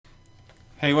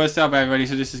Hey, what's up, everybody?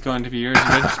 So this is going to be Yuri's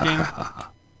Revenge game.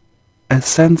 I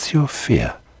sense your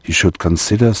fear. You should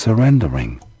consider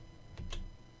surrendering.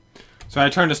 So I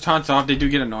turned his taunts off. They do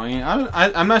get annoying.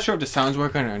 I'm not sure if the sound's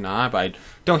working or not, but I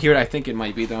don't hear it. I think it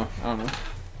might be, though. I don't know.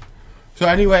 So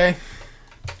anyway,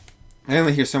 I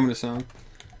only hear some of the song.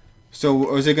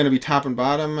 So is it going to be top and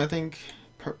bottom, I think?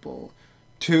 Purple.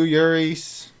 2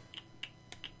 Yuris.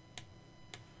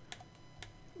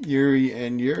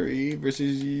 Yuri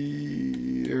versus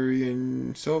Yuri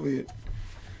and Soviet.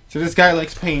 So this guy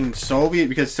likes playing Soviet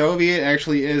because Soviet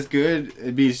actually is good.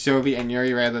 It'd be Soviet and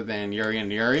Yuri rather than Yuri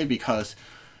and Yuri, because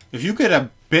if you get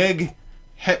a big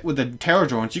hit with the terror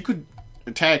drones, you could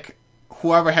attack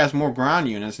whoever has more ground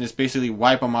units and just basically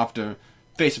wipe them off the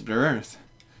face of the earth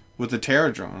with the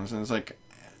terror drones. And it's like,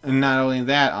 and not only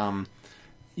that,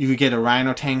 you could get a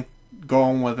Rhino tank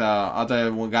going with other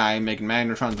guy making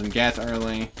magnetrons and gas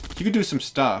early. You could do some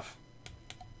stuff.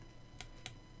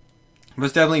 But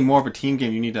it's definitely more of a team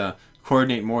game. You need to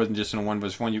coordinate more than just in a 1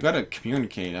 versus 1. You got to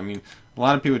communicate. I mean, a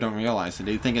lot of people don't realize it.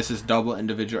 They think it's this double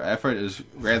individual effort is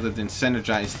rather than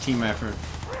synergized team effort.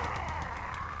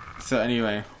 So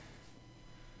anyway,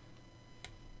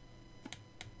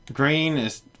 green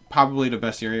is probably the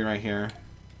best area right here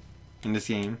in this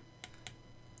game.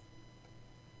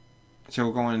 So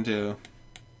we're going to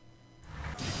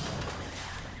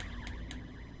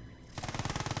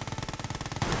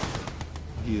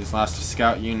he just lost a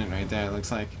scout unit right there, it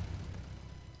looks like.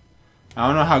 I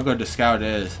don't know how good the scout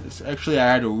is. It's actually,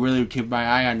 I had to really keep my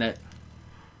eye on that.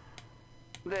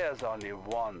 There's only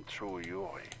one true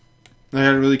Yuri. I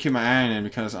had to really keep my eye on it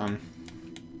because I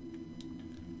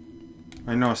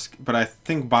know, but I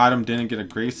think bottom didn't get a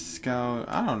great scout.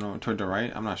 I don't know, toward the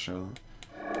right. I'm not sure.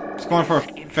 He's going for a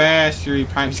fast Yuri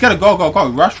Prime. He's gotta go.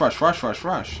 Rush.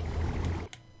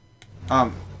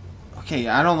 Okay,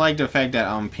 I don't like the fact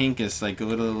that pink is like a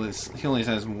little. He only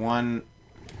has one.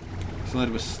 It's a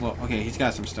little bit slow. Okay, he's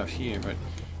got some stuff here, but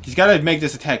he's gotta make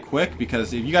this attack quick,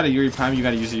 because if you got a Yuri Prime, you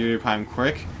gotta use the Yuri Prime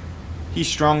quick. He's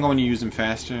stronger when you use him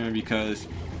faster because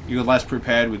you're less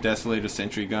prepared with Desolator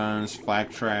sentry guns,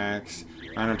 flak tracks,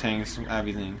 Rhino tanks,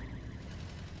 everything.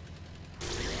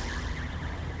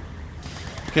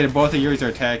 Okay, both of Yuris are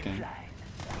attacking.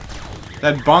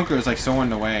 That bunker is like so in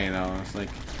the way, though. It's like,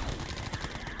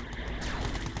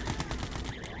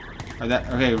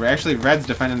 okay, actually, red's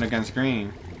defending against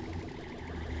green.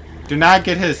 Do not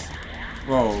get his.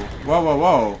 Whoa!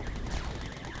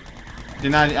 I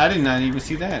did not even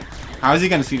see that. How is he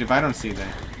gonna see it if I don't see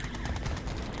that?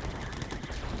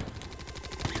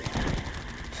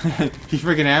 He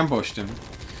freaking ambushed him.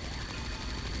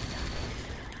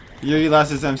 Yuri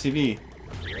lost his MCV.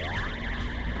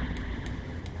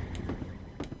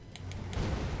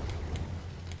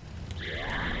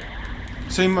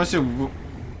 So he must have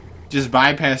just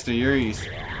bypassed the Yuris.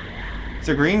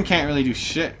 So green can't really do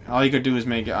shit. All he could do is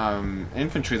make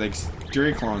infantry like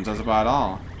Yuri clones. That's about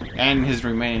all. And his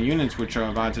remaining units, which are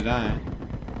about to die.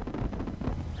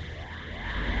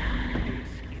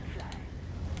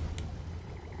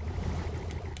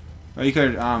 Or you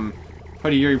could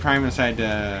put a Yuri Prime inside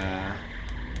the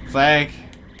flag.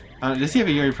 Does he have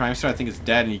a Yuri Prime? So I think it's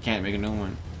dead and he can't make a new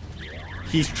one.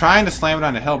 He's trying to slam it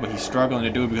on the hill, but he's struggling to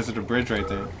do it because of the bridge right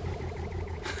there.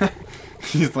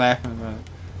 He's laughing about it.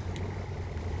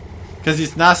 Because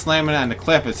he's not slamming it on the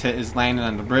cliff, it's landing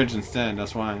on the bridge instead,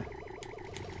 that's why.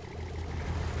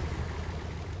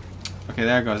 Okay,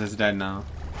 there it goes, it's dead now.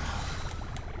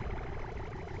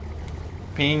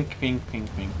 Pink.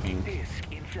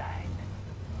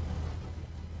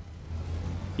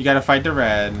 You gotta fight the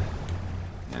red.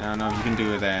 I don't know if you can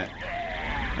do that.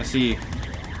 Let's see.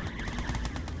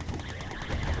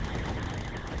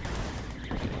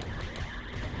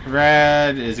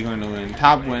 Red is going to win.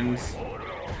 Top wins.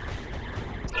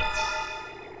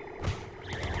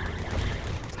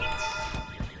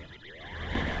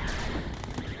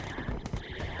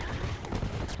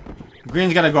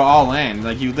 Green's gotta go all in.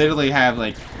 Like, you literally have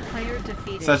like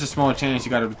such a small chance.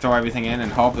 You gotta throw everything in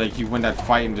and hope like you win that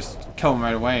fight and just kill him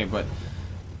right away. But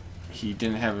he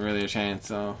didn't have really a chance.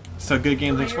 So good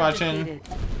game. Thanks for watching.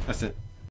 That's it.